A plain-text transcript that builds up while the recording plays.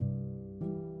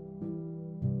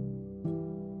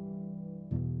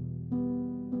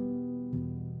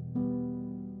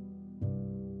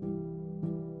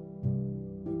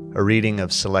A reading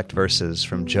of select verses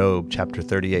from Job chapter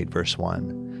 38, verse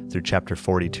 1 through chapter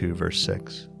 42, verse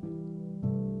 6.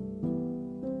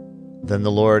 Then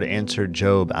the Lord answered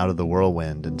Job out of the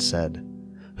whirlwind and said,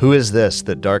 "Who is this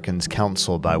that darkens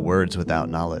counsel by words without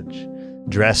knowledge?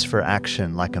 Dress for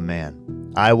action like a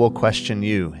man. I will question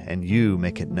you, and you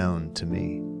make it known to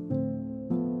me.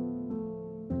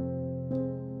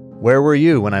 Where were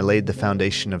you when I laid the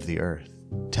foundation of the earth?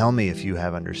 Tell me if you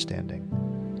have understanding.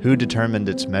 Who determined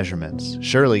its measurements?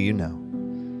 Surely you know.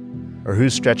 Or who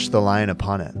stretched the line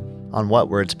upon it? On what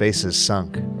were its bases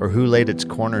sunk? Or who laid its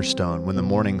cornerstone when the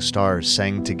morning stars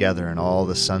sang together and all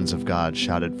the sons of God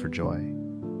shouted for joy?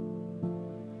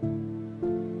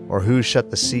 Or who shut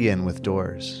the sea in with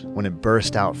doors when it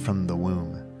burst out from the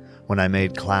womb, when I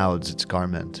made clouds its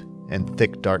garment and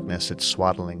thick darkness its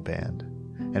swaddling band,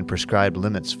 and prescribed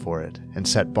limits for it, and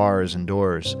set bars and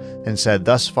doors, and said,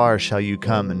 Thus far shall you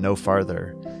come and no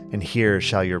farther, and here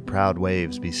shall your proud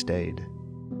waves be stayed.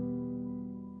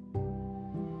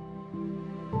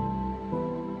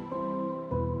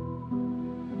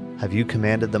 Have you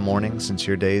commanded the morning since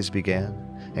your days began,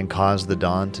 and caused the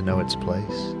dawn to know its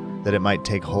place, that it might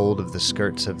take hold of the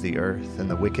skirts of the earth, and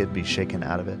the wicked be shaken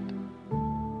out of it?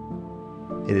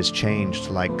 It is changed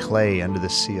like clay under the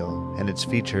seal, and its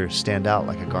features stand out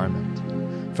like a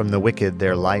garment. From the wicked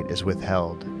their light is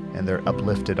withheld, and their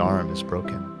uplifted arm is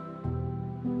broken.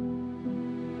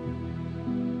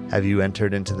 Have you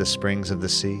entered into the springs of the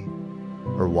sea,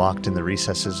 or walked in the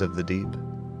recesses of the deep?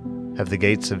 Have the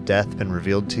gates of death been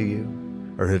revealed to you,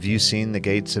 or have you seen the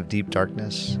gates of deep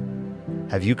darkness?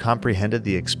 Have you comprehended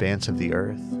the expanse of the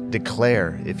earth?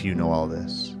 Declare if you know all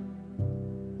this.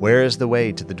 Where is the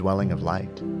way to the dwelling of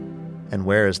light? And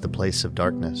where is the place of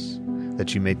darkness,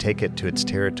 that you may take it to its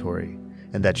territory,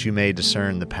 and that you may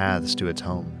discern the paths to its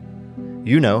home?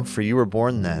 You know, for you were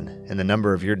born then, and the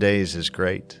number of your days is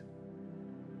great.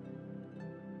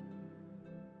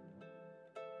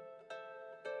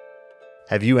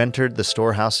 Have you entered the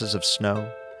storehouses of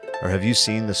snow, or have you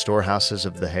seen the storehouses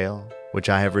of the hail, which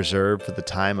I have reserved for the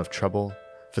time of trouble,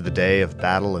 for the day of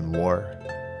battle and war?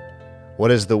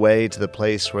 What is the way to the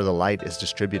place where the light is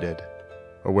distributed,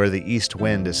 or where the east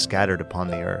wind is scattered upon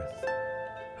the earth?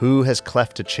 Who has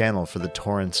cleft a channel for the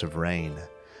torrents of rain,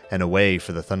 and a way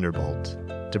for the thunderbolt,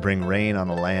 to bring rain on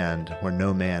a land where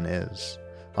no man is,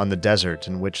 on the desert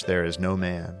in which there is no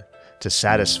man, to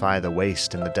satisfy the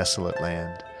waste in the desolate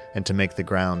land, and to make the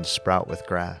ground sprout with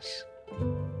grass?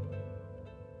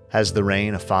 Has the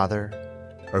rain a father,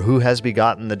 or who has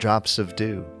begotten the drops of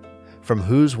dew? From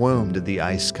whose womb did the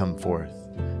ice come forth,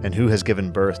 and who has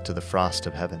given birth to the frost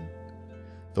of heaven?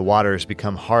 The waters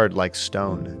become hard like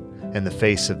stone, and the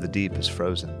face of the deep is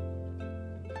frozen.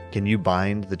 Can you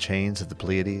bind the chains of the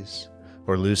Pleiades,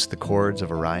 or loose the cords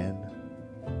of Orion?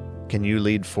 Can you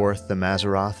lead forth the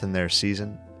Mazzaroth in their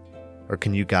season, or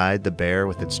can you guide the bear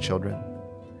with its children?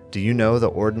 Do you know the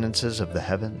ordinances of the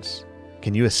heavens?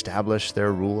 Can you establish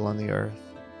their rule on the earth?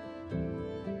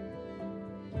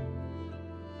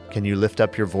 Can you lift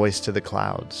up your voice to the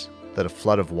clouds, that a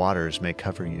flood of waters may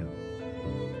cover you?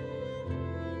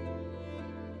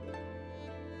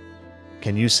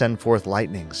 Can you send forth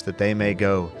lightnings, that they may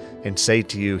go and say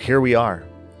to you, Here we are?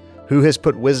 Who has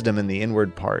put wisdom in the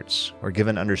inward parts, or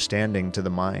given understanding to the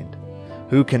mind?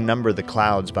 Who can number the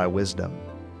clouds by wisdom?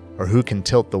 Or who can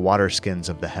tilt the waterskins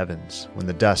of the heavens, when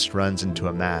the dust runs into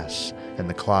a mass, and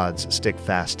the clods stick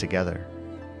fast together?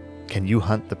 Can you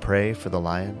hunt the prey for the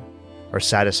lion, or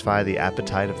satisfy the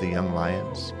appetite of the young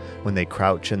lions, when they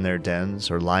crouch in their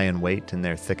dens, or lie in wait in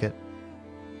their thicket?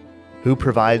 Who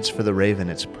provides for the raven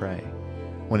its prey,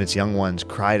 when its young ones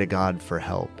cry to God for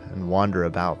help, and wander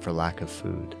about for lack of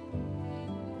food?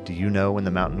 Do you know when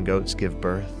the mountain goats give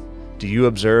birth? Do you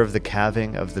observe the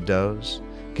calving of the does?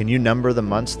 Can you number the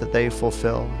months that they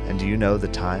fulfill, and do you know the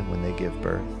time when they give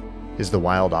birth? Is the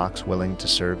wild ox willing to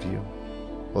serve you?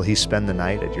 Will he spend the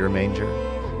night at your manger?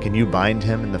 Can you bind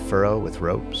him in the furrow with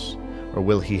ropes, or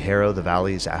will he harrow the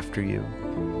valleys after you?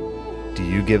 Do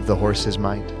you give the horse his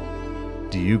might?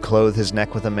 Do you clothe his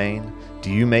neck with a mane?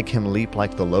 Do you make him leap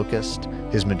like the locust?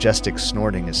 His majestic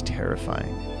snorting is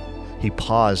terrifying. He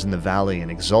paws in the valley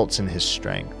and exults in his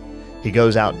strength. He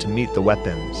goes out to meet the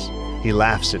weapons. He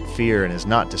laughs at fear and is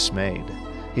not dismayed.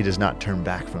 He does not turn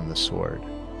back from the sword.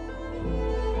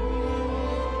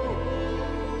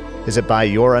 Is it by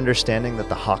your understanding that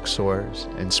the hawk soars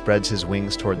and spreads his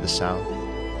wings toward the south?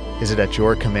 Is it at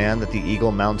your command that the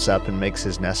eagle mounts up and makes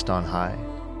his nest on high?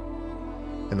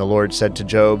 And the Lord said to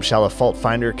Job, Shall a fault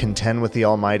finder contend with the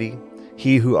Almighty?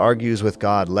 He who argues with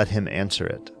God, let him answer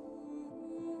it.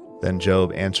 Then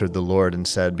Job answered the Lord and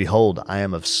said, Behold, I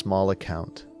am of small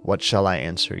account, What shall I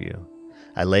answer you?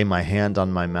 I lay my hand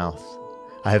on my mouth.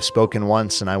 I have spoken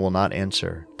once, and I will not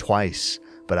answer, twice,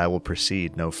 but I will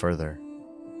proceed no further.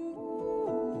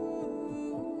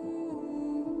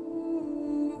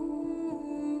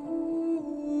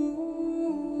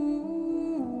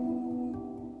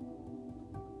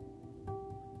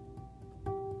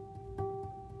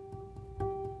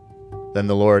 Then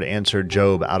the Lord answered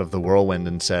Job out of the whirlwind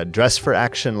and said, Dress for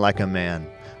action like a man.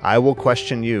 I will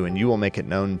question you, and you will make it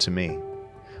known to me.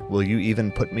 Will you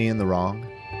even put me in the wrong?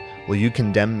 Will you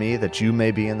condemn me that you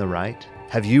may be in the right?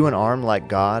 Have you an arm like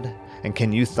God, and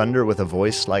can you thunder with a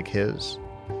voice like his?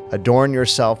 Adorn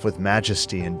yourself with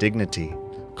majesty and dignity.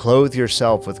 Clothe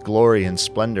yourself with glory and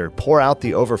splendor. Pour out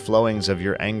the overflowings of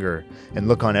your anger, and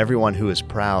look on everyone who is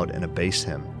proud and abase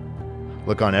him.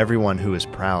 Look on everyone who is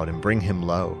proud and bring him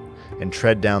low, and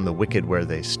tread down the wicked where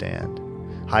they stand.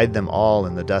 Hide them all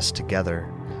in the dust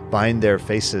together. Bind their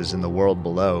faces in the world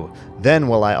below. Then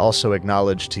will I also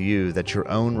acknowledge to you that your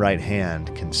own right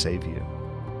hand can save you.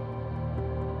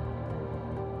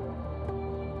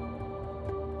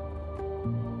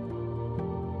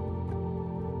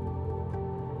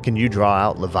 Can you draw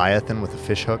out Leviathan with a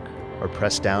fishhook, or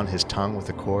press down his tongue with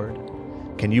a cord?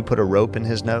 Can you put a rope in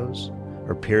his nose,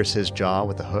 or pierce his jaw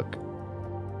with a hook?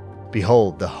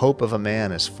 Behold, the hope of a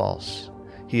man is false.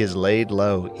 He is laid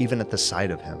low even at the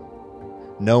sight of him.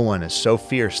 No one is so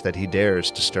fierce that he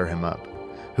dares to stir him up.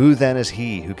 Who then is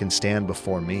he who can stand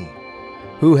before me?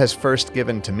 Who has first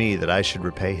given to me that I should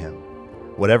repay him?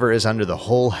 Whatever is under the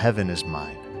whole heaven is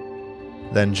mine.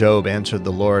 Then Job answered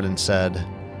the Lord and said,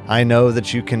 I know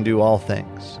that you can do all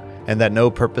things, and that no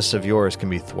purpose of yours can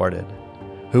be thwarted.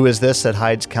 Who is this that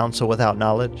hides counsel without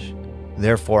knowledge?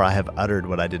 Therefore I have uttered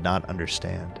what I did not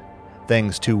understand,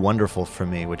 things too wonderful for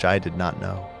me which I did not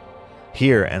know.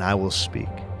 Hear, and I will speak.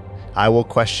 I will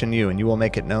question you, and you will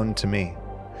make it known to me.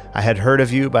 I had heard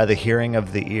of you by the hearing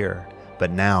of the ear,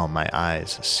 but now my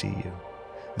eyes see you.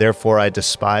 Therefore I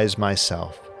despise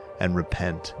myself and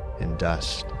repent in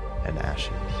dust and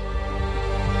ashes.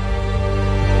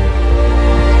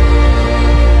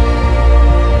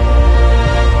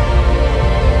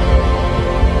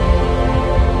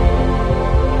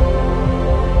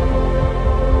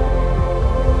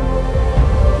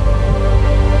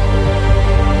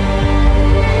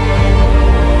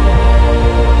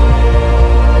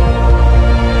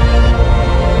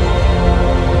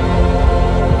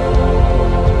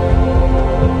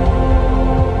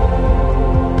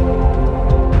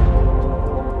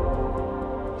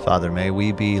 Father, may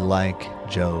we be like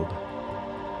Job.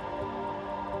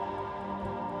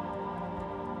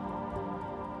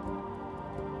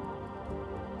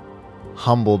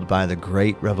 Humbled by the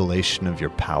great revelation of your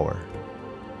power.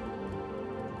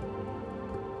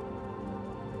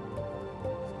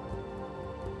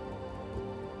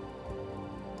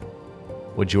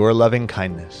 Would your loving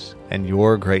kindness and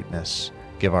your greatness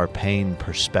give our pain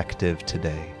perspective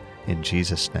today. In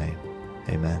Jesus' name,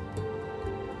 amen.